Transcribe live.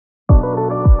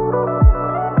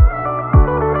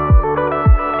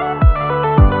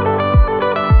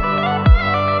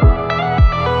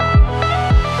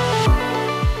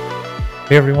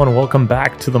Hey everyone, welcome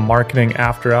back to the Marketing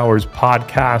After Hours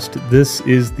podcast. This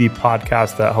is the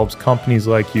podcast that helps companies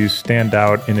like you stand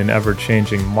out in an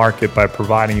ever-changing market by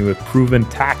providing you with proven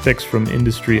tactics from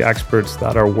industry experts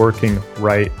that are working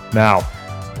right now.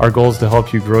 Our goal is to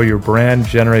help you grow your brand,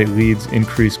 generate leads,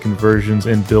 increase conversions,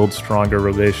 and build stronger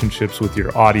relationships with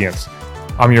your audience.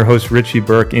 I'm your host, Richie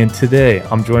Burke, and today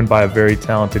I'm joined by a very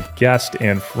talented guest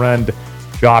and friend,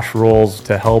 Josh Rowles,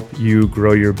 to help you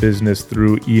grow your business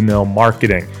through email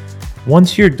marketing.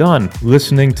 Once you're done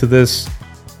listening to this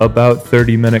about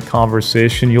 30-minute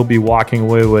conversation, you'll be walking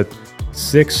away with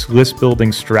 6 list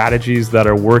building strategies that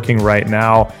are working right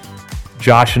now.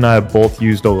 Josh and I have both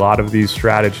used a lot of these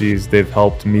strategies. They've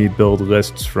helped me build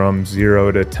lists from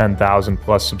 0 to 10,000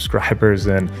 plus subscribers,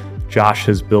 and Josh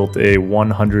has built a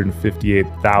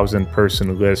 158,000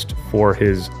 person list for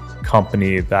his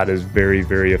company that is very,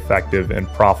 very effective and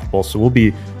profitable. So we'll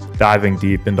be diving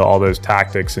deep into all those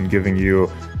tactics and giving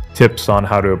you tips on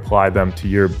how to apply them to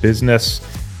your business.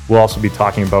 We'll also be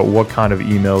talking about what kind of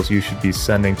emails you should be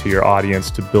sending to your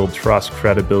audience to build trust,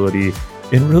 credibility,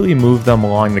 and really move them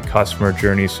along the customer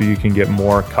journey so you can get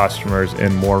more customers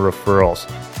and more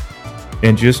referrals.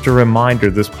 And just a reminder,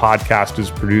 this podcast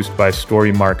is produced by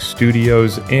Storymark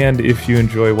Studios. And if you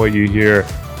enjoy what you hear,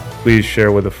 please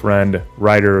share with a friend,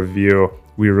 write a review.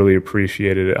 We really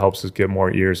appreciate it. It helps us get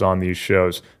more ears on these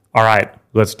shows. All right,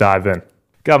 let's dive in.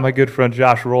 Got my good friend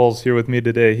Josh Rowles here with me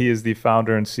today. He is the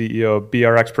founder and CEO of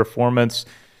BRX Performance.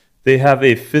 They have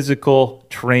a physical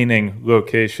training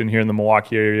location here in the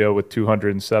Milwaukee area with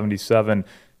 277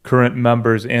 current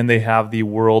members, and they have the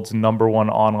world's #1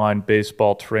 online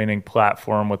baseball training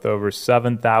platform with over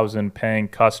 7,000 paying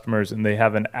customers, and they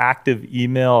have an active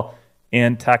email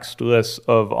and text lists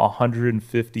of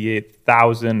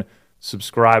 158,000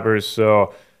 subscribers.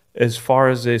 So as far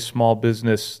as a small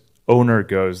business owner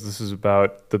goes, this is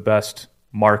about the best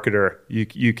marketer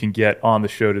you can get on the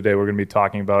show today. We're going to be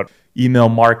talking about email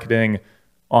marketing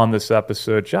on this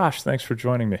episode. Josh, thanks for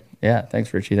joining me. Yeah,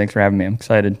 thanks, Richie. Thanks for having me. I'm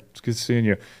excited. It's good seeing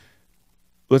you.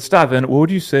 Let's dive in. What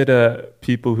would you say to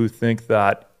people who think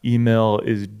that email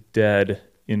is dead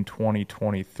in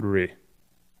 2023?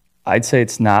 I'd say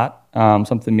it's not.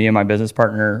 Something me and my business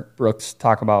partner, Brooks,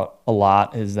 talk about a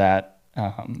lot is that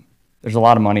there's a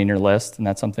lot of money in your list, and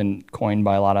that's something coined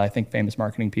by a lot of, I think, famous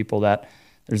marketing people, that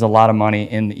there's a lot of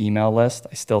money in the email list.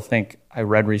 I still think, I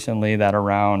read recently that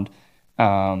around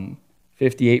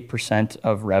 58%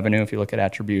 of revenue, if you look at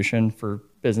attribution for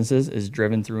businesses, is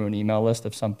driven through an email list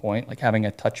of some point, like having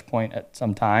a touch point at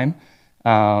some time.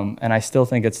 And I still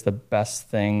think it's the best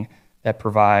thing that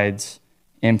provides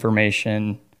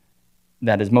information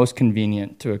that is most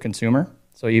convenient to a consumer.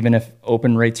 So even if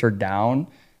open rates are down,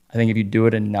 I think if you do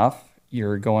it enough,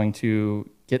 you're going to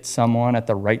get someone at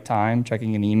the right time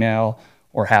checking an email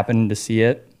or happening to see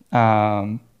it.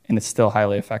 And it's still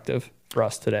highly effective for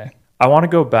us today. I want to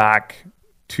go back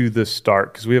to the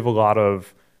start because we have a lot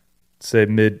of, say,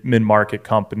 mid-market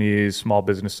companies, small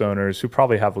business owners who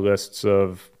probably have lists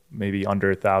of maybe under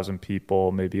 1,000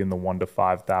 people, maybe in the 1 to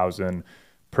 5,000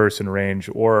 person range,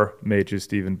 or may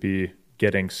just even be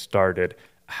getting started.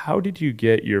 How did you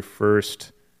get your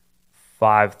first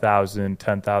 5,000,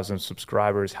 10,000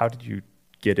 subscribers? How did you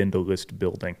get into list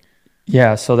building?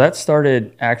 Yeah, so that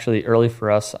started actually early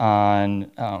for us on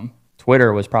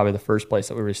Twitter. Was probably the first place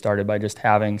that we restarted by just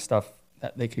having stuff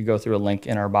that they could go through a link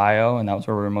in our bio, and that was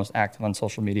where we were most active on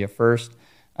social media first,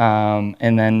 and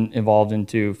then evolved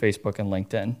into Facebook and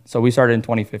LinkedIn. So we started in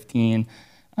 2015.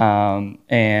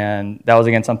 And that was,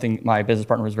 again, something my business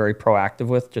partner was very proactive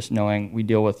with, just knowing we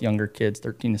deal with younger kids,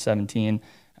 13 to 17,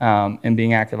 and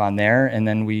being active on there. And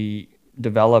then we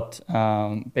developed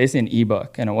basically an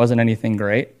ebook, and it wasn't anything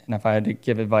great. And if I had to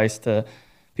give advice to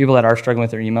people that are struggling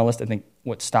with their email list, I think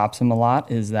what stops them a lot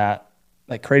is that,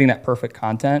 like, creating that perfect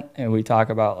content. And we talk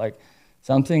about, like,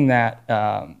 something that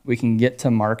we can get to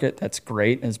market that's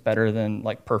great is better than,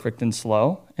 like, perfect and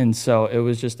slow. And so it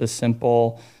was just a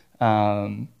simple,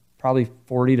 probably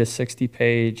 40 to 60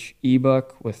 page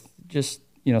ebook with just,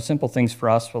 simple things for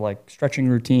us, for like stretching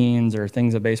routines or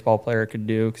things a baseball player could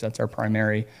do, because that's our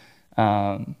primary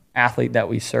athlete that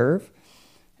we serve.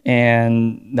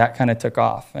 And that kind of took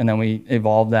off. And then we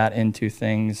evolved that into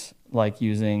things like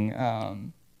using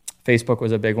Facebook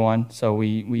was a big one. So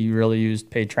we really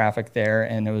used paid traffic there.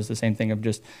 And it was the same thing of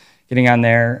just getting on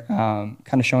there, kind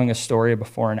of showing a story, a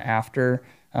before and after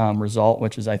result,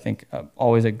 which is, I think,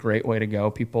 always a great way to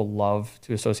go. People love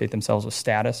to associate themselves with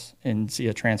status and see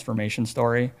a transformation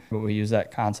story. But we use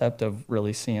that concept of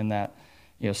really seeing that,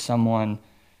 someone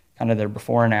kind of their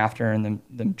before and after, and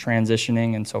them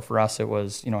transitioning. And so for us, it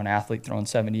was, an athlete throwing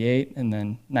 78 and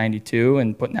then 92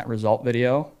 and putting that result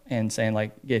video and saying,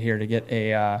 like, get here to get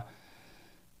a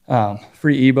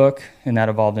free ebook. And that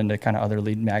evolved into kind of other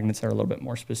lead magnets that are a little bit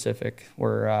more specific,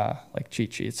 were like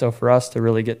cheat sheets. So for us to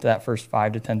really get to that first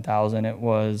 5 to 10,000, it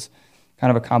was kind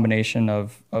of a combination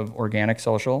of organic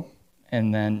social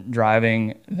and then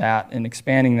driving that and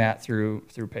expanding that through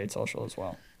paid social as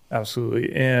well.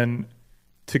 Absolutely. And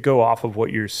to go off of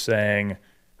what you're saying,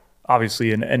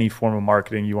 obviously in any form of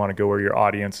marketing, you want to go where your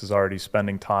audience is already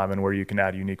spending time and where you can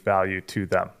add unique value to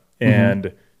them.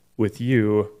 And with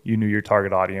you knew your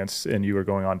target audience and you were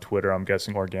going on Twitter, I'm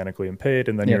guessing organically and paid,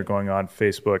 and then you're going on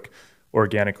Facebook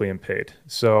organically and paid.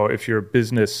 So if you're a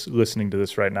business listening to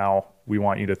this right now, we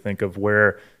want you to think of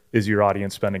where is your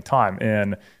audience spending time.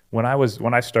 And when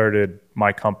I started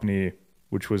my company,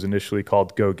 which was initially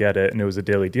called Go Get It, and it was a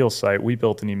daily deal site, we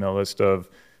built an email list of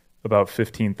about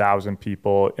 15,000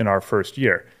 people in our first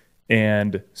year.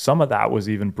 And some of that was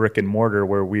even brick and mortar,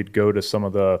 where we'd go to some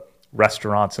of the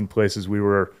restaurants and places we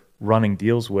were running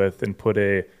deals with and put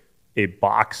a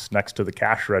box next to the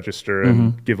cash register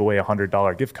and give away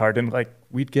 $100 gift card. And like,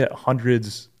 we'd get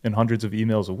hundreds and hundreds of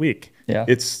emails a week. Yeah.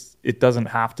 It doesn't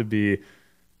have to be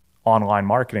online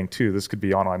marketing too. This could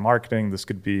be online marketing. This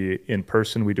could be in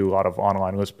person. We do a lot of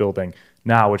online list building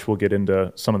now, which we'll get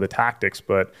into some of the tactics,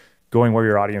 but going where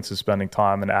your audience is spending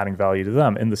time and adding value to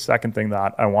them. And the second thing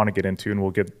that I want to get into, and we'll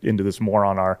get into this more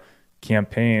on our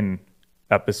campaign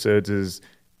episodes, is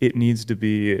it needs to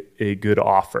be a good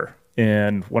offer.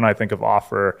 And when I think of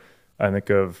offer, I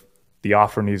think of the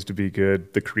offer needs to be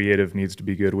good. The creative needs to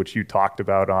be good, which you talked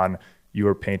about on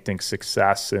your painting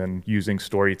success and using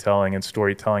storytelling. And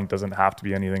storytelling doesn't have to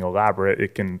be anything elaborate.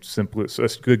 It can simply, so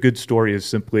a good story is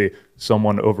simply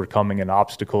someone overcoming an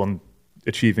obstacle and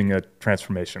achieving a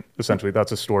transformation. Essentially,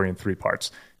 that's a story in 3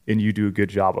 parts. And you do a good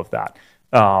job of that.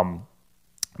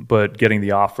 But getting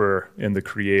the offer and the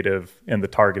creative and the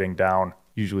targeting down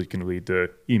usually can lead to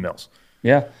emails.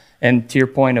 Yeah. And to your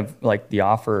point of like the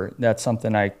offer, that's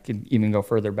something I could even go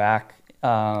further back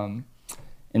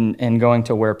and going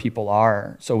to where people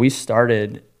are. So we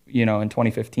started, in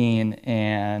 2015,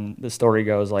 and the story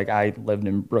goes like I lived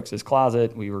in Brooks's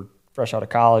closet. We were fresh out of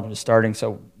college, just starting.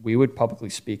 So we would publicly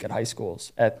speak at high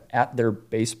schools at their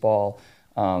baseball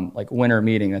like winter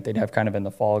meeting that they'd have kind of in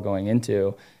the fall going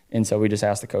into. And so we just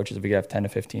asked the coaches if we could have 10 to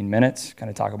 15 minutes, kind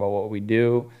of talk about what we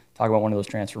do, talk about one of those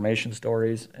transformation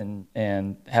stories,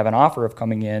 and have an offer of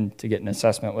coming in to get an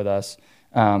assessment with us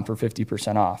for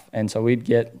 50% off. And so we'd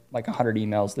get like 100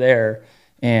 emails there.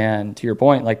 And to your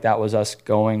point, like that was us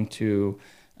going to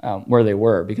where they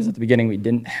were, because at the beginning we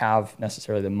didn't have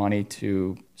necessarily the money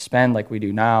to spend like we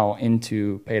do now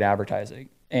into paid advertising.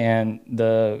 And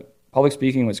the public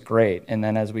speaking was great. And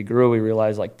then as we grew, we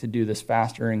realized like to do this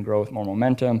faster and grow with more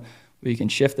momentum, we can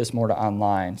shift this more to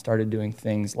online. Started doing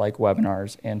things like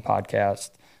webinars and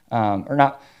podcasts,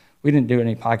 we didn't do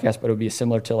any podcasts, but it would be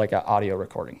similar to like an audio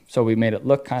recording. So we made it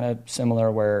look kind of similar,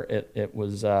 where it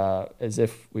was as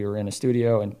if we were in a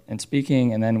studio and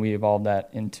speaking. And then we evolved that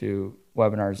into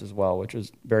webinars as well, which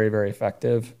was very, very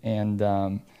effective.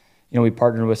 And, we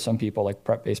partnered with some people, like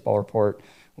Prep Baseball Report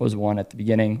was one at the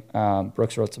beginning.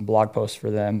 Brooks wrote some blog posts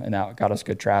for them, and that got us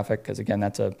good traffic because, again,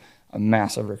 that's a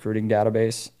massive recruiting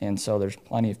database. And so there's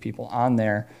plenty of people on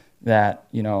there that,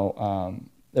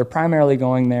 they're primarily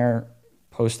going there,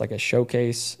 post like a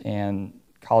showcase, and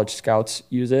college scouts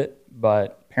use it,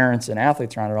 but parents and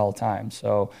athletes are on it all the time.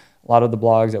 So a lot of the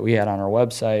blogs that we had on our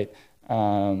website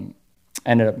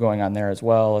ended up going on there as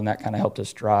well, and that kind of helped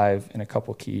us drive in a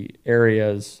couple key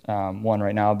areas. One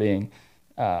right now being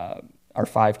our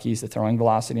 5 keys to throwing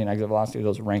velocity and exit velocity.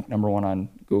 Those rank number 1 on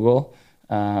Google,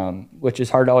 which is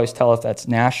hard to always tell if that's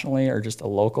nationally or just a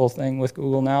local thing with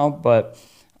Google now, but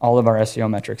all of our SEO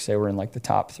metrics say we're in like the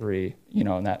top 3,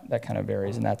 and that kind of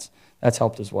varies, and that's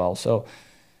helped as well. So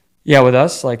yeah, with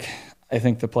us, like I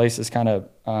think the place is kind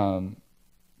of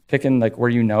picking like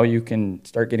where you can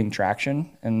start getting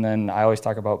traction, and then I always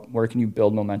talk about where can you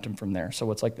build momentum from there. So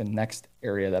what's like the next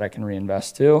area that I can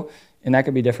reinvest to, and that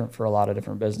could be different for a lot of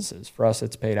different businesses. For us,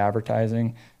 it's paid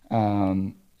advertising.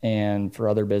 And for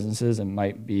other businesses, it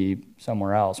might be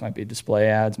somewhere else. Might be display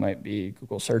ads, might be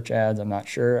Google search ads. I'm not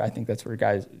sure. I think that's where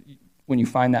guys, when you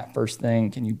find that first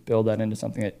thing, can you build that into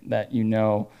something that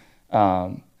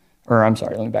or I'm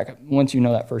sorry, let me back up. Once you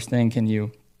know that first thing, can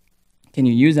you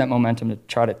use that momentum to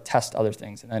try to test other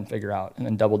things and then figure out and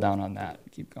then double down on that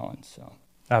and keep going? So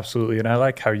absolutely. And I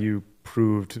like how you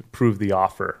proved the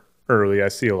offer early. I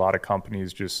see a lot of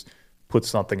companies just put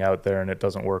something out there and it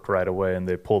doesn't work right away and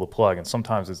they pull the plug. And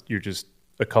sometimes you're just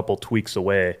a couple tweaks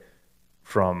away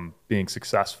from being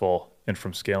successful and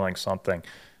from scaling something.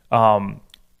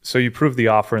 So you proved the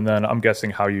offer, and then I'm guessing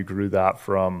how you grew that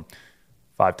from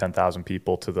 10,000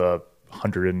 people to the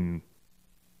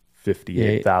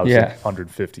 158,000,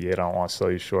 158, I don't want to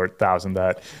sell you short, 1,000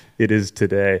 that it is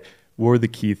today. What were the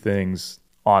key things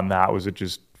on that? Was it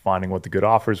just finding what the good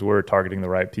offers were, targeting the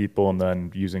right people, and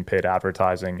then using paid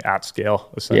advertising at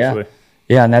scale, essentially?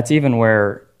 Yeah, and that's even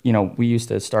where, we used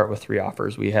to start with 3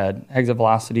 offers. We had exit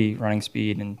velocity, running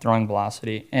speed, and throwing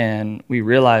velocity. And we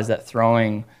realized that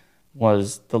throwing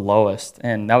was the lowest.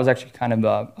 And that was actually kind of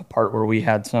a part where we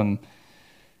had some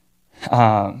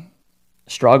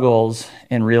struggles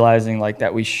in realizing like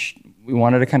that we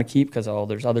wanted to kind of keep because,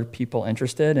 there's other people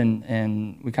interested.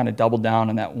 And we kind of doubled down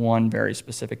on that one very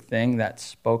specific thing that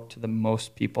spoke to the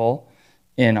most people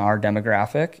in our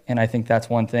demographic. And I think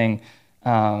that's one thing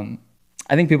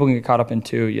I think people can get caught up in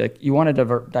too. You want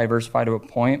to diversify to a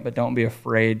point, but don't be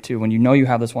afraid to, when you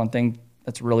have this one thing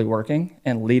that's really working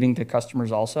and leading to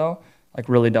customers also, like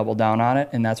really double down on it.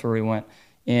 And that's where we went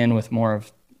in with more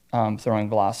of throwing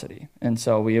velocity. And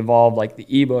so we evolved like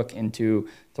the ebook into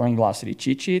throwing velocity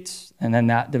cheat sheets. And then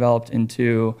that developed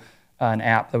into an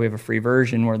app that we have a free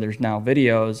version where there's now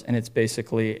videos, and it's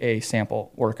basically a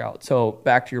sample workout. So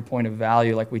back to your point of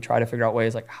value, like we try to figure out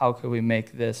ways like how could we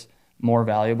make this more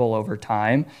valuable over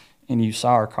time. And you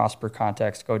saw our cost per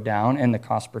context go down and the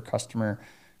cost per customer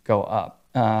go up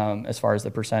as far as the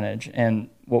percentage. And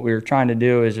what we were trying to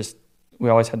do is we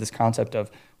always had this concept of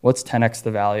what's 10x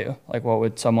the value? Like what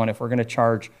would someone, if we're going to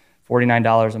charge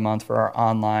 $49 a month for our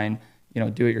online,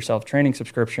 do-it-yourself training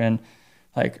subscription,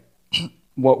 like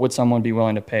what would someone be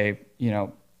willing to pay,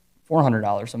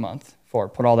 $400 a month for?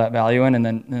 Put all that value in and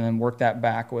then work that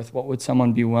back with what would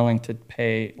someone be willing to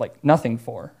pay like nothing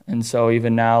for. And so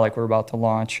even now, like we're about to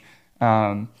launch,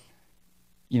 a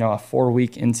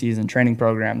 4-week in-season training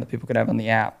program that people could have on the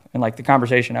app. And like the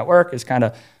conversation at work is kind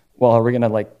of, well, are we going to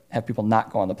like have people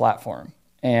not go on the platform?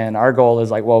 And our goal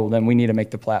is like, well, then we need to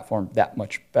make the platform that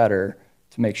much better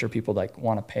to make sure people like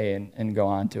want to pay and go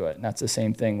on to it. And that's the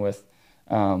same thing with,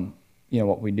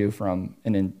 what we do from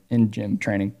an in-gym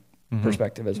training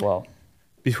perspective as well.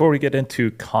 Before we get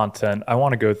into content, I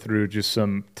want to go through just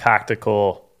some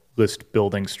tactical list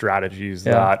building strategies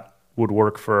that would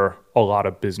work for a lot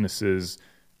of businesses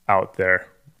out there.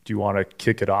 Do you want to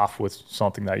kick it off with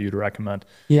something that you'd recommend?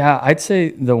 Yeah, I'd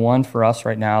say the one for us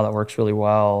right now that works really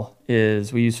well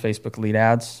is we use Facebook lead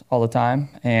ads all the time.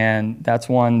 And that's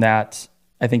one that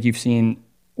I think you've seen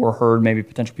or heard maybe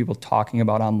potential people talking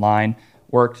about online.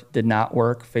 Worked, did not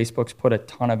work. Facebook's put a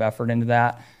ton of effort into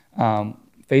that.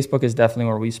 Facebook is definitely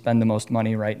where we spend the most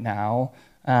money right now.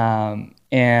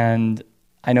 And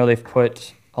I know they've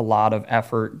put a lot of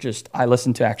effort. I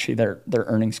listen to actually their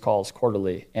earnings calls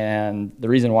quarterly. And the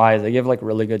reason why is they give like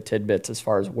really good tidbits as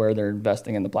far as where they're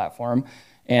investing in the platform.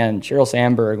 And Sheryl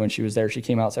Sandberg, when she was there, she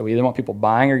came out and said, we either want people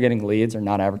buying or getting leads or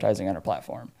not advertising on our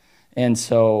platform. And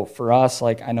so for us,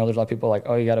 like I know there's a lot of people like,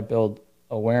 you got to build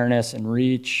awareness and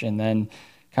reach and then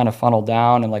kind of funnel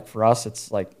down. And like for us,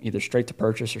 it's like either straight to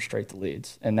purchase or straight to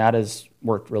leads. And that has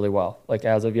worked really well. Like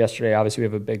as of yesterday, obviously we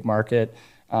have a big market,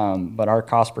 but our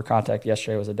cost per contact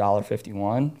yesterday was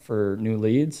 $1.51 for new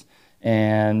leads.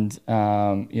 And,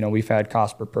 we've had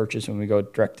cost per purchase when we go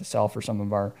direct to sell for some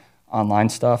of our online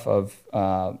stuff of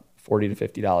 $40 to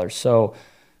 $50. So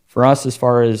for us, as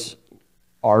far as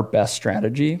our best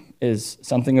strategy is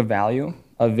something of value,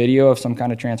 a video of some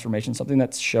kind of transformation, something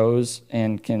that shows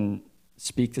and can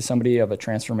speak to somebody of a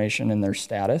transformation in their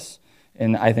status.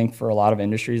 And I think for a lot of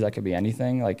industries, that could be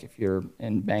anything. Like if you're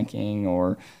in banking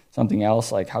or something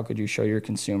else, like how could you show your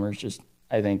consumers just,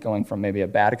 I think, going from maybe a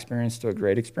bad experience to a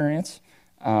great experience.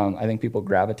 I think people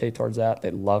gravitate towards that.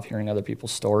 They love hearing other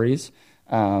people's stories.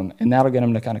 And that'll get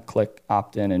them to kind of click,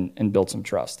 opt in, and build some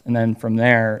trust. And then from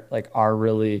there, like our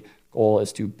really goal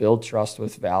is to build trust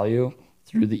with value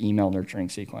through the email nurturing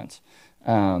sequence.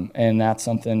 And that's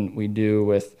something we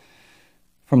do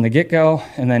from the get-go.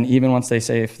 And then even once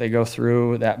if they go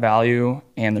through that value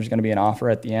and there's going to be an offer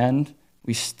at the end,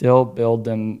 we still build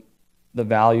them the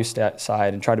value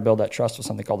side and try to build that trust with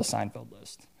something called the Seinfeld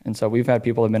list. And so we've had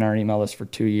people who have been on our email list for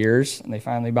 2 years and they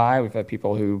finally buy. We've had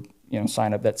people who,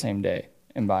 sign up that same day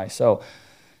and buy. So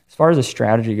as far as the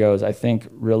strategy goes, I think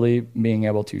really being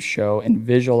able to show and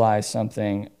visualize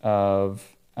something of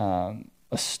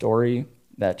a story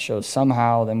that shows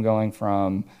somehow them going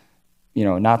from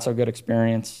not so good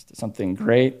experience to something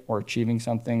great or achieving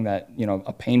something that,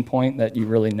 a pain point that you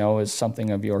really know is something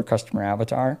of your customer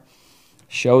avatar.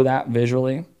 Show that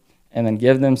visually and then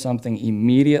give them something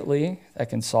immediately that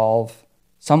can solve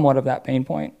somewhat of that pain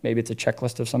point. Maybe it's a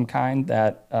checklist of some kind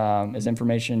that is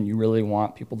information you really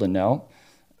want people to know.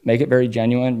 Make it very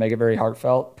genuine, make it very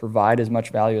heartfelt, provide as much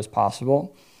value as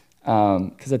possible.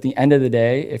 Because at the end of the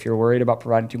day, if you're worried about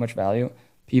providing too much value,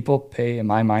 people pay, in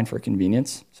my mind, for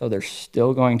convenience. So they're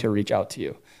still going to reach out to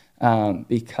you.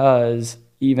 Because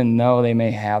even though they may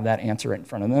have that answer right in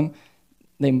front of them,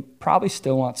 they probably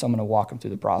still want someone to walk them through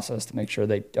the process to make sure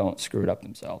they don't screw it up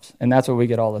themselves. And that's what we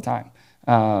get all the time.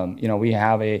 We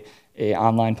have a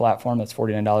online platform that's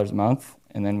 $49 a month,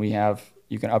 and then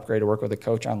you can upgrade to work with a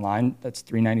coach online that's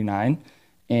 $3.99.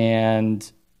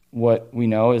 And what we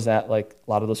know is that like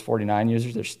a lot of those 49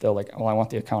 users, they're still like, I want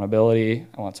the accountability.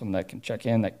 I want someone that can check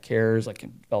in, that cares, that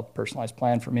can develop a personalized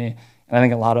plan for me. And I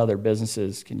think a lot of other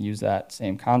businesses can use that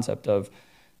same concept of,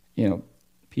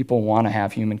 people want to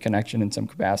have human connection in some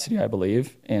capacity, I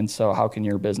believe. And so how can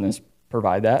your business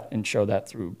provide that and show that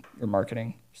through your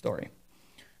marketing story?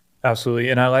 Absolutely.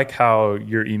 And I like how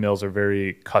your emails are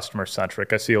very customer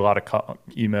centric. I see a lot of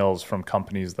emails from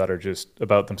companies that are just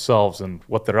about themselves and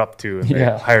what they're up to. And they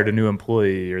hired a new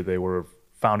employee, or they were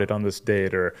founded on this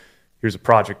date, or here's a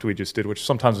project we just did, which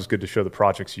sometimes is good to show the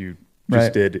projects you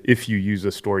just did if you use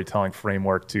a storytelling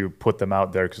framework to put them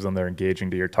out there, because then they're engaging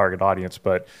to your target audience.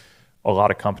 But a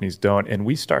lot of companies don't. And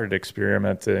we started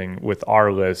experimenting with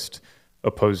our list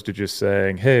opposed to just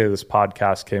saying, hey, this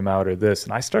podcast came out or this.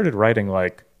 And I started writing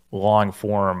like long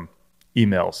form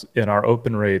emails, and our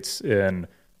open rates in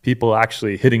people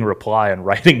actually hitting reply and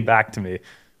writing back to me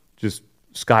just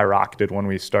skyrocketed when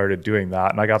we started doing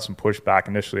that. And I got some pushback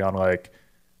initially on like,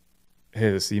 hey,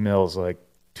 this email is like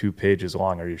 2 pages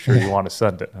long. Are you sure you want to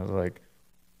send it? And I was like,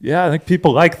 yeah, I think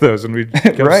people like those. And we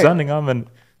kept sending them, and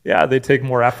yeah, they take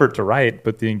more effort to write,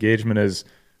 but the engagement is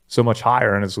so much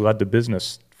higher and has led to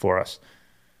business for us.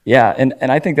 Yeah, and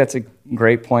I think that's a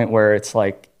great point where it's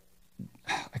like,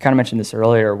 I kind of mentioned this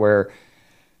earlier, where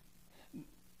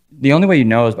the only way you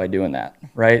know is by doing that,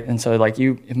 right? And so like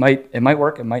it might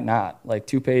work, it might not. Like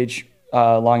 2-page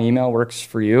long email works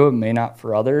for you, it may not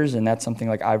for others, and that's something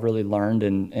like I've really learned.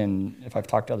 And if I've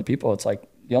talked to other people, it's like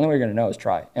the only way you're going to know is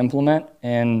try, implement.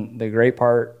 And the great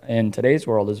part in today's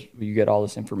world is you get all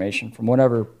this information from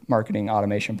whatever marketing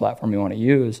automation platform you want to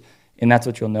use, and that's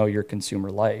what you'll know your consumer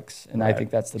likes. And I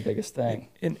think that's the biggest thing.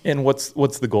 And what's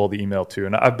the goal of the email too?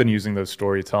 And I've been using those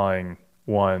storytelling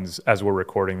ones as we're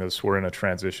recording this. We're in a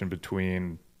transition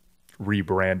between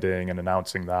rebranding and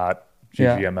announcing that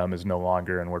GGMM is no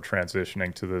longer, and we're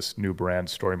transitioning to this new brand,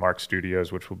 Storymark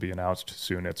Studios, which will be announced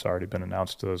soon. It's already been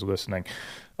announced to those listening.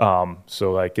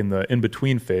 So like in the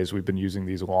in-between phase, we've been using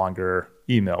these longer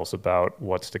emails about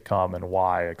what's to come and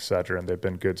why, et cetera, and they've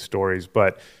been good stories.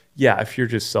 But yeah, if you're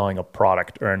just selling a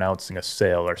product or announcing a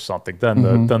sale or something,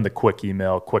 then the quick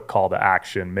email, quick call to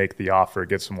action, make the offer,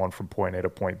 get someone from point A to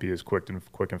point B as quick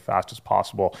and fast as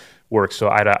possible works. So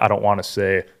I don't want to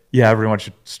say, yeah, everyone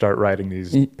should start writing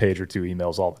these page or 2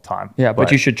 emails all the time. Yeah,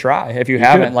 but you should try. If you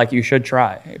haven't, you should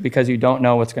try, because you don't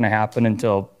know what's going to happen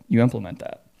until you implement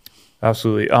that.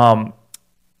 Absolutely.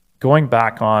 Going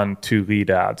back on to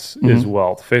lead ads as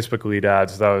well, Facebook lead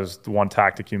ads, that was the one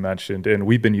tactic you mentioned, and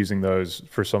we've been using those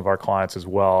for some of our clients as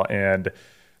well. And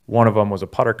one of them was a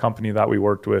putter company that we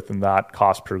worked with, and that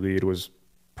cost per lead was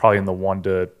probably in the $1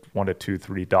 to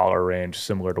 $3 range,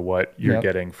 similar to what you're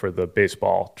getting for the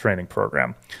baseball training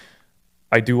program.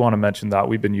 I do want to mention that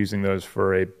we've been using those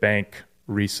for a bank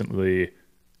recently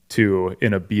too,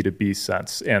 in a B2B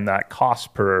sense, and that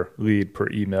cost per lead per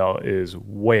email is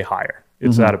way higher.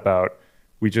 It's at about,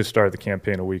 we just started the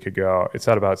campaign a week ago, it's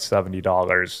at about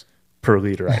 $70 per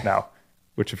lead right now,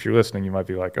 which if you're listening, you might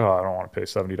be like, oh, I don't want to pay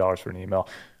 $70 for an email.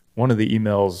 One of the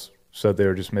emails said they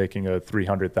were just making a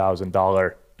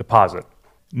 $300,000 deposit.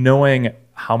 Knowing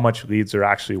how much leads are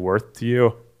actually worth to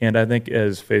you, and I think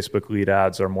as Facebook lead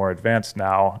ads are more advanced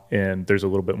now, and there's a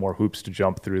little bit more hoops to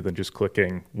jump through than just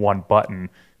clicking one button,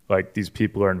 like these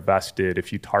people are invested.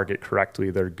 If you target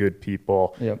correctly, they're good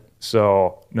people.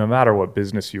 So no matter what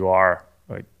business you are,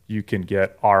 like you can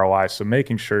get ROI. So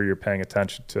making sure you're paying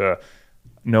attention to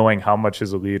knowing how much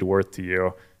is a lead worth to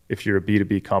you. If you're a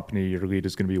B2B company, your lead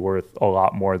is going to be worth a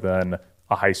lot more than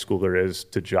a high schooler is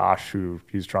to Josh, who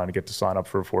he's trying to get to sign up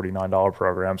for a $49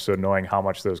 program. So knowing how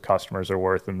much those customers are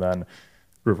worth, and then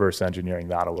reverse engineering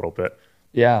that a little bit.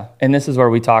 Yeah, and this is where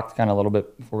we talked kind of a little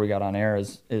bit before we got on air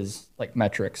is like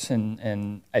metrics,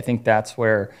 and I think that's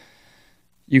where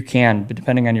you can, but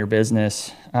depending on your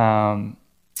business,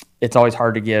 it's always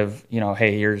hard to give,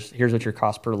 hey, here's what your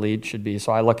cost per lead should be.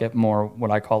 So I look at more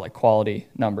what I call like quality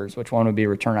numbers, which one would be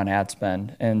return on ad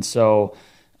spend. And so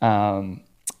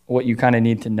what you kind of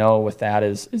need to know with that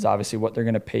is obviously what they're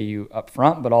going to pay you up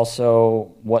front, but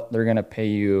also what they're going to pay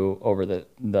you over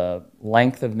the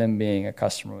length of them being a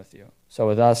customer with you. So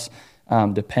with us,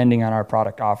 depending on our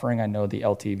product offering, I know the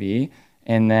LTV,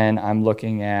 and then I'm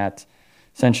looking at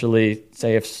essentially,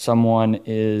 say if someone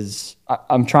is,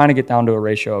 I'm trying to get down to a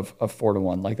ratio of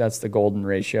 4-to-1, like that's the golden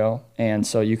ratio. And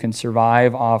so you can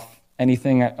survive off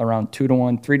anything around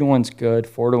 2-to-1, 3-to-1 is good,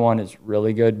 4-to-1 is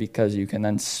really good because you can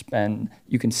then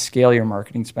you can scale your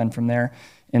marketing spend from there.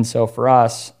 And so for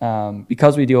us,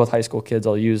 because we deal with high school kids,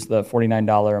 I'll use the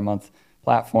 $49 a month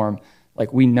platform.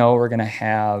 Like we know we're going to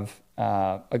have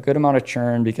a good amount of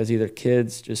churn because either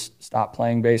kids just stop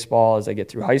playing baseball as they get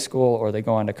through high school or they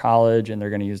go on to college and they're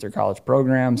going to use their college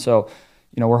program. So,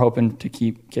 we're hoping to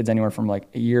keep kids anywhere from like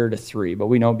a year to 3, but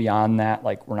we know beyond that,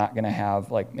 like we're not going to have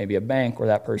like maybe a bank where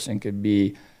that person could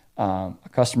be a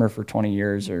customer for 20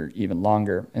 years or even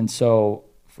longer. And so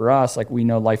for us, like we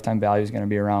know lifetime value is going to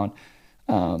be around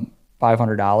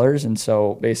 $500. And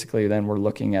so basically then we're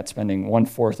looking at spending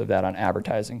 1/4 of that on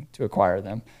advertising to acquire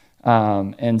them.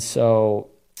 And so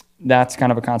that's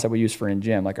kind of a concept we use for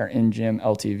in-gym. Like our in-gym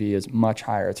LTV is much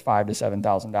higher. It's $5,000 to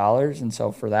 $7,000. And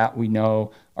so for that, we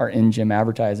know our in-gym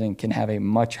advertising can have a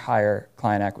much higher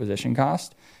client acquisition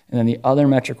cost. And then the other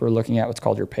metric we're looking at, what's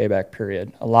called your payback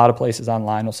period. A lot of places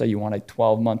online will say you want a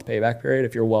 12-month payback period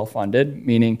if you're well-funded,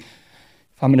 meaning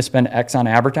if I'm going to spend X on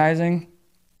advertising,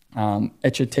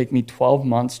 it should take me 12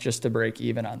 months just to break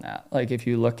even on that. Like if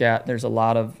you look at, there's a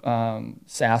lot of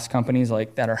SaaS companies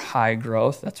like that are high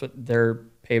growth. That's what their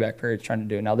payback period is trying to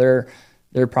do. Now they're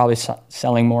probably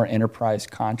selling more enterprise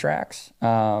contracts.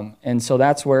 And so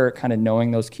that's where kind of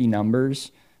knowing those key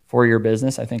numbers for your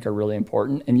business, I think are really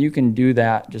important. And you can do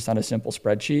that just on a simple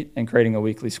spreadsheet and creating a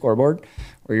weekly scoreboard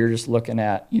where you're just looking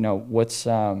at, what's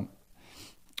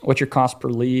your cost per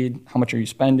lead? How much are you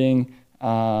spending?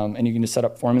 And you can just set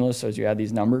up formulas. So as you add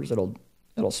these numbers,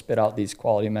 it'll spit out these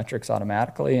quality metrics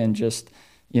automatically and just,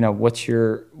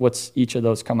 what's each of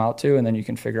those come out to, and then you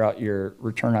can figure out your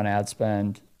return on ad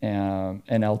spend and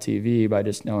LTV by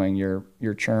just knowing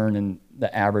your churn and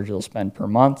the average you'll spend per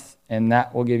month, and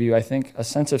that will give you, I think, a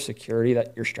sense of security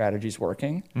that your strategy is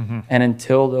working. Mm-hmm. And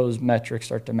until those metrics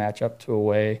start to match up to a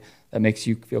way that makes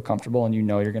you feel comfortable and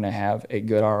you're going to have a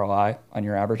good ROI on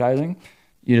your advertising,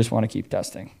 you just want to keep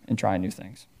testing and trying new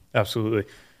things.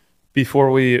 Absolutely.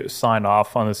 Before we sign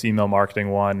off on this email marketing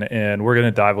one, and we're going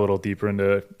to dive a little deeper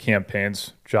into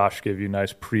campaigns. Josh gave you a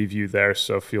nice preview there,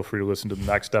 so feel free to listen to the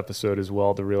next episode as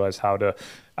well to realize how to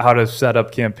set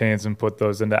up campaigns and put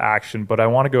those into action. But I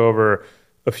want to go over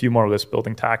a few more list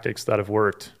building tactics that have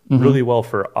worked really well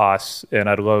for us, and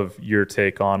I'd love your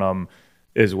take on them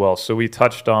as well. So we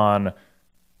touched on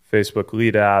Facebook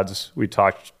lead ads. We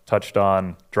touched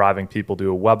on driving people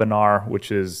to a webinar, which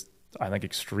is, I think,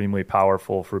 extremely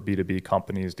powerful for B2B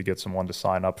companies to get someone to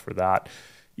sign up for that.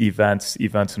 Events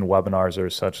and webinars are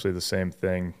essentially the same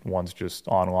thing. One's just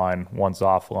online, one's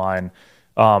offline.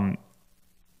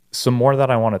 Some more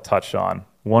that I want to touch on.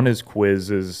 One is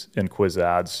quizzes and quiz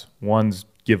ads. One's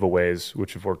giveaways,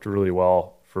 which have worked really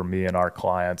well for me and our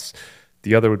clients.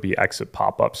 The other would be exit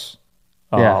pop-ups.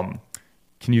 Yeah.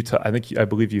 Can you? I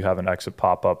believe you have an exit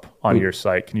pop-up on your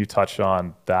site. Can you touch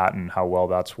on that and how well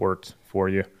that's worked for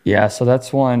you? Yeah, so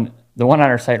that's one. The one on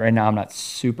our site right now, I'm not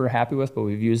super happy with, but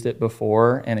we've used it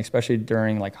before, and especially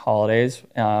during like holidays.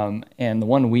 And the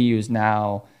one we use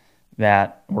now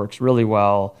that works really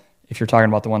well, if you're talking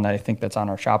about the one that I think that's on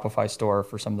our Shopify store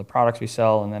for some of the products we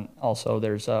sell, and then also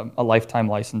there's a lifetime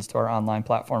license to our online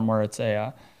platform where it's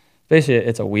basically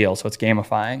it's a wheel, so it's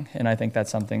gamifying, and I think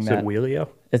that's something that. Is it Wheelio?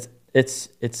 It's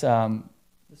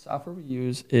the software we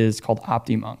use is called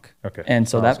OptiMonk. Okay. And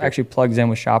so that actually plugs in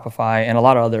with Shopify and a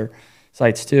lot of other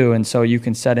sites too. And so you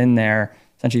can set in there,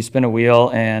 essentially spin a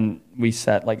wheel, and we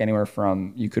set like anywhere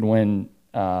from, you could win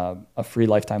a free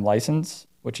lifetime license,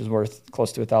 which is worth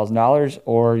close to $1,000,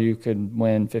 or you could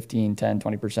win 15, 10,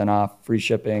 20% off, free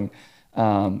shipping.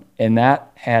 And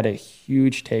that had a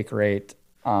huge take rate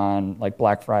on like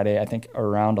Black Friday. I think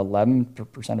around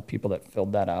 11% of people that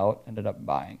filled that out ended up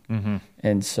buying. Mm-hmm.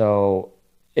 And so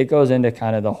it goes into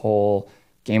kind of the whole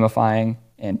gamifying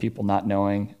and people not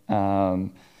knowing.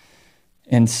 And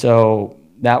so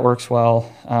that works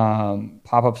well.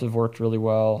 Pop-ups have worked really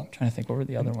well. I'm trying to think, what were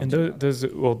the other ones?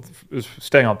 And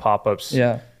staying on pop-ups.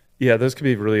 Yeah, those could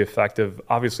be really effective.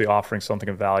 Obviously offering something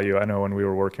of value. I know when we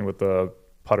were working with the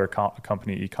putter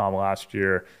company e-com last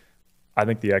year, I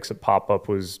think the exit pop-up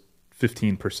was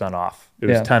 15% off. It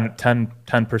was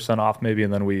 10% off maybe,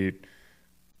 and then we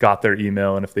got their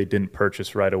email, and if they didn't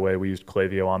purchase right away, we used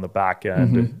Klaviyo on the back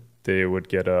end. Mm-hmm. They would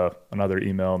get another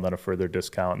email and then a further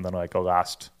discount and then like a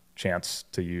last chance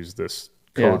to use this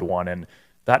code one. And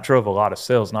that drove a lot of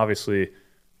sales. And obviously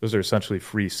those are essentially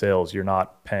free sales. You're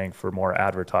not paying for more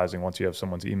advertising once you have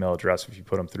someone's email address if you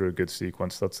put them through a good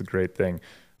sequence. That's the great thing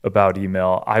about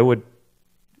email.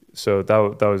 So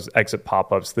that was exit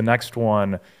pop-ups. The next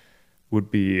one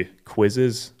would be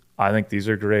quizzes. I think these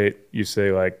are great. You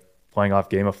say like playing off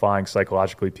gamifying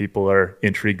psychologically, people are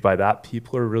intrigued by that.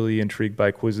 People are really intrigued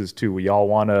by quizzes too. We all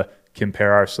want to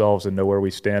compare ourselves and know where we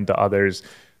stand to others.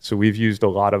 So we've used a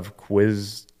lot of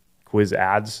quiz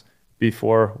ads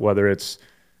before, whether it's,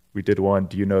 we did one,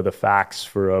 do you know the facts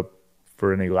for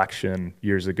an election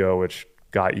years ago, which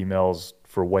got emails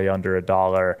for way under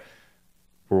 $1.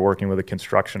 We're working with a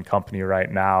construction company right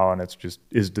now, and it's just,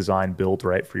 is design build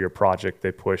right for your project?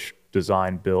 They push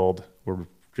design build. We're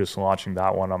just launching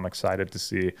that one. I'm excited to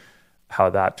see how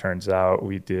that turns out.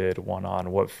 We did one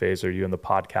on what phase are you in the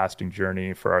podcasting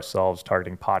journey for ourselves,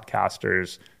 targeting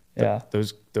podcasters. Yeah.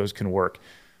 Those can work.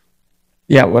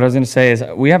 Yeah, what I was going to say is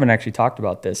we haven't actually talked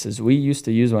about this. Is we used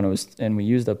to use and we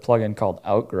used a plugin called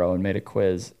Outgrow and made a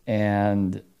quiz.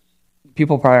 And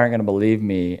people probably aren't going to believe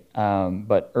me,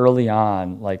 but early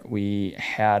on, like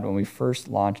when we first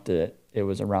launched it, it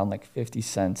was around like 50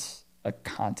 cents a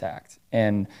contact.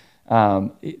 And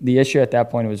the issue at that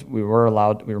point was we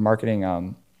were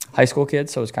marketing high school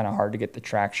kids, so it was kind of hard to get the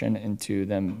traction into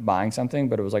them buying something.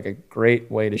 But it was like a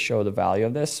great way to show the value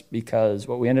of this, because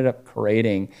what we ended up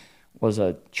creating was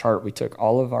a chart. We took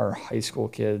all of our high school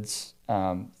kids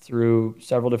through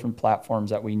several different platforms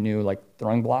that we knew, like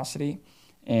throwing velocity.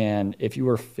 And if you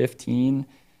were 15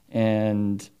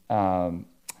 and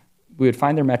we would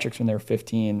find their metrics when they were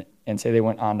 15 and say they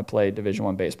went on to play Division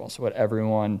I baseball. So what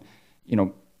everyone,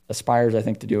 aspires, I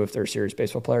think, to do if they're a serious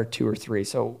baseball player, 2 or 3.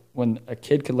 So when a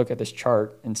kid could look at this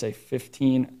chart and say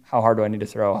 15, how hard do I need to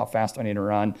throw? How fast do I need to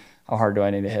run? How hard do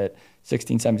I need to hit?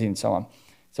 16, 17, and so on.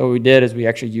 So what we did is we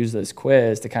actually used this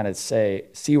quiz to kind of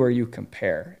see where you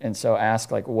compare. And so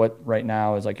ask like what right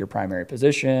now is like your primary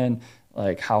position,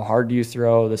 like how hard do you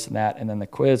throw, this and that. And then the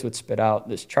quiz would spit out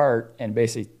this chart and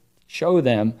basically show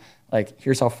them like,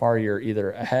 here's how far you're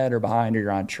either ahead or behind or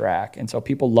you're on track. And so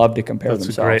people love to compare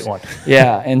themselves. That's a great one.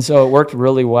 Yeah. And so it worked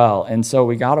really well. And so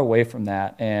we got away from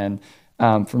that. And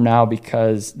from now,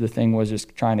 because the thing was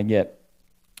just trying to get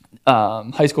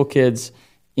high school kids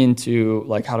into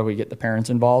like, how do we get the parents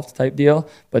involved type deal.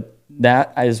 But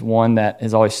that is one that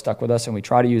has always stuck with us. And we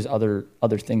try to use other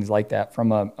things like that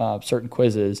from certain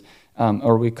quizzes,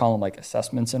 or we call them like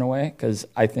assessments in a way. Cause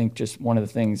I think just one of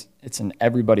the things it's in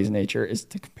everybody's nature is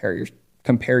to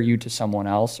compare you to someone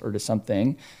else or to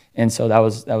something. And so that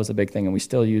was a big thing. And we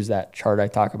still use that chart I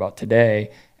talk about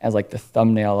today as like the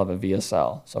thumbnail of a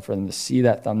VSL. So for them to see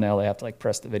that thumbnail, they have to like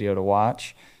press the video to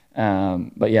watch.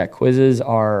 But yeah, quizzes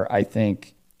are, I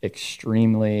think,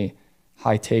 extremely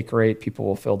high take rate. People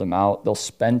will fill them out. They'll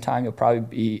spend time. You'll probably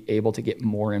be able to get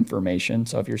more information.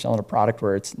 So if you're selling a product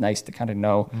where it's nice to kind of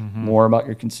know more about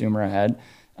your consumer ahead,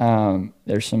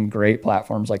 there's some great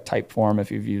platforms like Typeform, if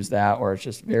you've used that, where it's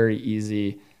just very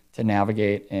easy to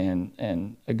navigate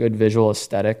and a good visual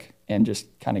aesthetic and just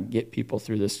kind of get people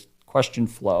through this question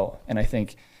flow. And I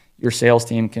think your sales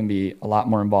team can be a lot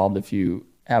more involved if you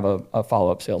have a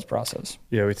follow-up sales process.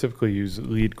 Yeah, we typically use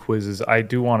lead quizzes. I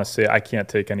do want to say I can't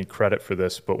take any credit for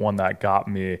this, but one that got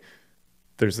me,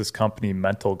 there's this company,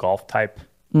 Mental Golf Type,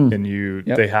 and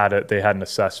they had an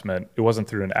assessment. It wasn't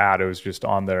through an ad, it was just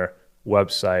on their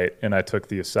website, and I took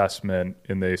the assessment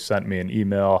and they sent me an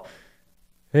email,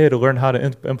 hey, to learn how to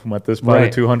implement this, buy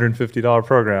the $250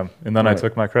 program. And then I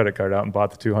took my credit card out and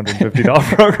bought the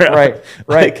 $250 program. Right.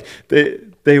 Like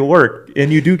they work,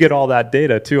 and you do get all that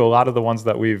data too. A lot of the ones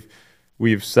that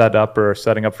we've set up or are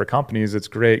setting up for companies, it's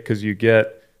great because you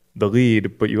get the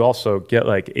lead, but you also get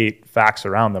like 8 facts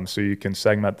around them, so you can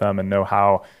segment them and know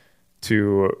how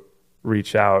to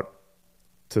reach out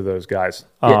to those guys.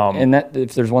 And that,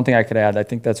 if there's one thing I could add, I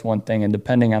think that's one thing. And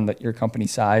depending on your company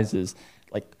size, is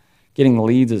like getting the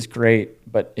leads is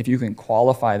great, but if you can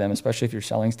qualify them, especially if you're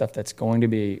selling stuff that's going to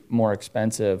be more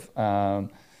expensive.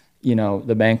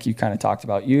 The bank you kind of talked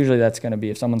about, usually that's going to be,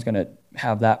 if someone's going to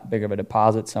have that big of a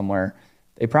deposit somewhere,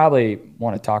 they probably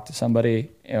want to talk to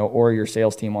somebody, or your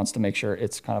sales team wants to make sure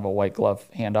it's kind of a white glove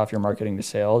handoff, your marketing to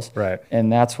sales. Right.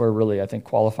 And that's where really, I think,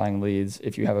 qualifying leads,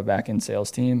 if you have a back-end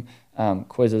sales team,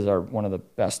 quizzes are one of the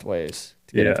best ways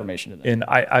to get information to them. And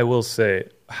I will say,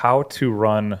 how to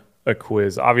run a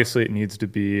quiz, obviously it needs to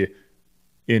be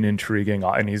it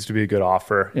needs to be a good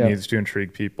offer. It needs to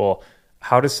intrigue people.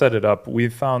 How to set it up,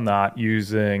 we've found that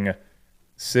using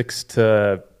 6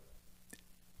 to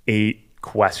 8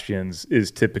 questions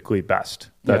is typically best.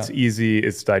 That's easy.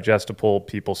 It's digestible.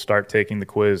 People start taking the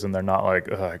quiz and they're not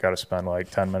like, I got to spend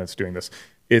like 10 minutes doing this.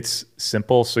 It's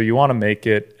simple. So you want to make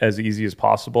it as easy as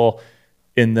possible,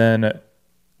 and then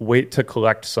wait to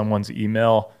collect someone's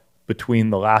email between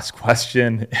the last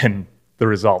question and the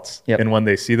results. And when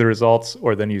they see the results,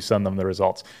 or then you send them the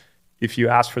results. If you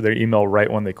ask for their email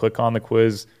right when they click on the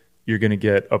quiz, you're going to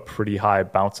get a pretty high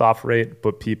bounce off rate,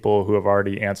 but people who have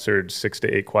already answered 6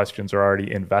 to 8 questions are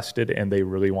already invested and they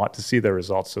really want to see their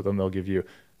results. So then they'll give you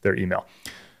their email.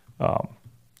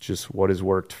 Just what has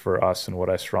worked for us and what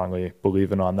I strongly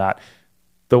believe in on that.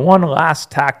 The one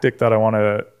last tactic that I want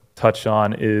to touch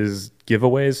on is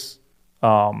giveaways.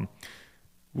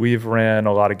 We've ran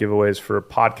a lot of giveaways for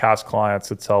podcast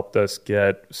clients. It's helped us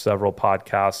get several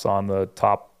podcasts on the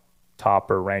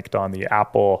top or ranked on the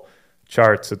Apple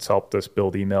charts. It's helped us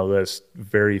build email lists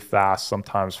very fast,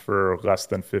 sometimes for less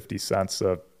than 50 cents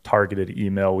a targeted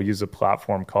email. We use a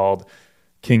platform called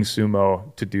King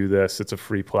Sumo to do this. It's a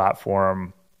free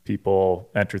platform. People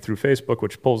enter through Facebook,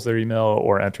 which pulls their email,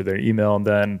 or enter their email. And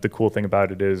then the cool thing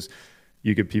about it is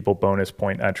you give people bonus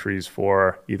point entries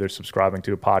for either subscribing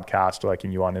to a podcast,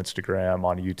 liking you on Instagram,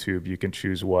 on YouTube. You can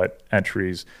choose what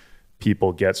entries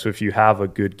people get. So if you have a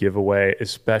good giveaway,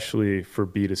 especially for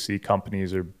B2C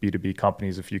companies or B2B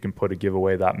companies, if you can put a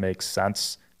giveaway that makes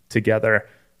sense together,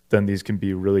 then these can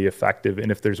be really effective.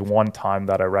 And if there's one time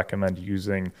that I recommend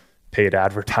using paid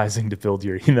advertising to build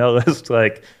your email list,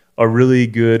 like a really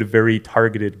good, very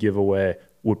targeted giveaway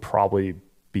would probably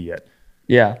be it.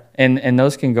 Yeah. And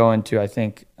those can go into, I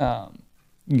think,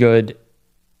 good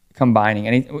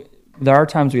combining. There are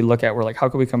times we look at, we're like, how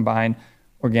can we combine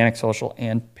organic, social,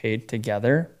 and paid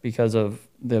together because of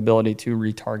the ability to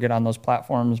retarget on those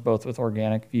platforms, both with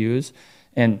organic views.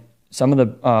 And some of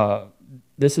the,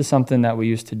 this is something that we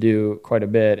used to do quite a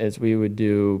bit, is we would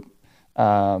do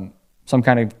some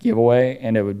kind of giveaway,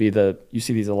 and it would be you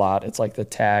see these a lot. It's like the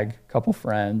tag couple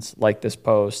friends, like this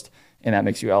post, and that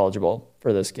makes you eligible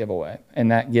for this giveaway.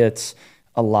 And that gets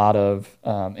a lot of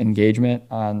engagement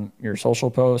on your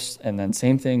social posts. And then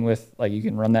same thing with, like, you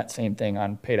can run that same thing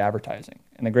on paid advertising.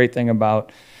 And the great thing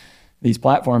about these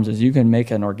platforms is you can make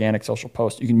an organic social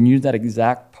post. You can use that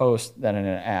exact post then in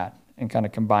an ad and kind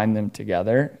of combine them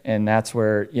together. And that's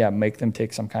where, make them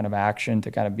take some kind of action to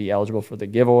kind of be eligible for the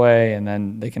giveaway, and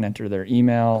then they can enter their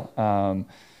email. I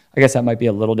guess that might be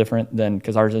a little different than,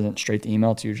 because ours isn't straight to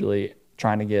email. It's usually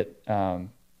trying to get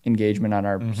engagement on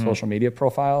our social media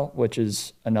profile, which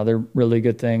is another really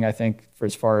good thing, I think, for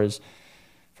as far as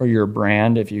for your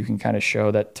brand. If you can kind of show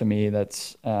that, to me,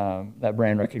 that's that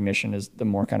brand recognition is the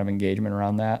more kind of engagement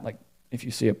around that. Like if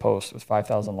you see a post with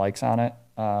 5,000 likes on it,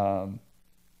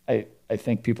 I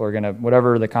think people are going to,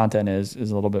 whatever the content is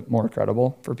a little bit more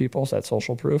credible for people. So that's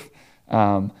social proof.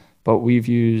 But we've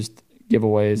used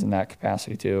giveaways in that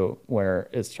capacity too, where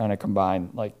it's trying to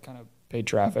combine like kind of paid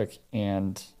traffic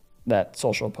and that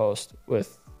social post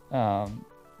with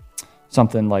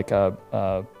something like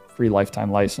a free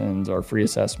lifetime license or free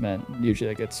assessment. Usually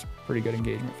that gets pretty good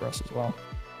engagement for us as well.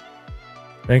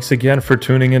 Thanks again for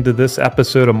tuning into this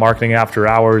episode of Marketing After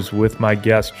Hours with my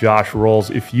guest, Josh Rowles.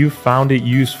 If you found it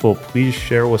useful, please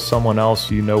share with someone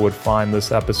else you know would find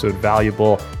this episode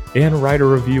valuable, and write a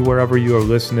review wherever you are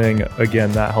listening.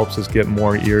 Again, that helps us get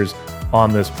more ears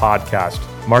on this podcast.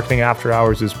 Marketing After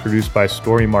Hours is produced by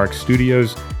StoryMark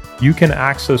Studios. You can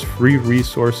access free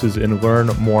resources and learn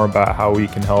more about how we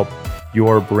can help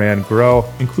your brand grow,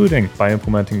 including by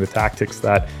implementing the tactics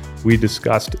that we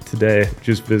discussed today.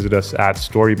 Just visit us at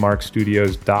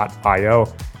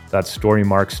storymarkstudios.io. That's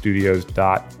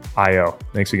storymarkstudios.io.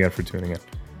 Thanks again for tuning in.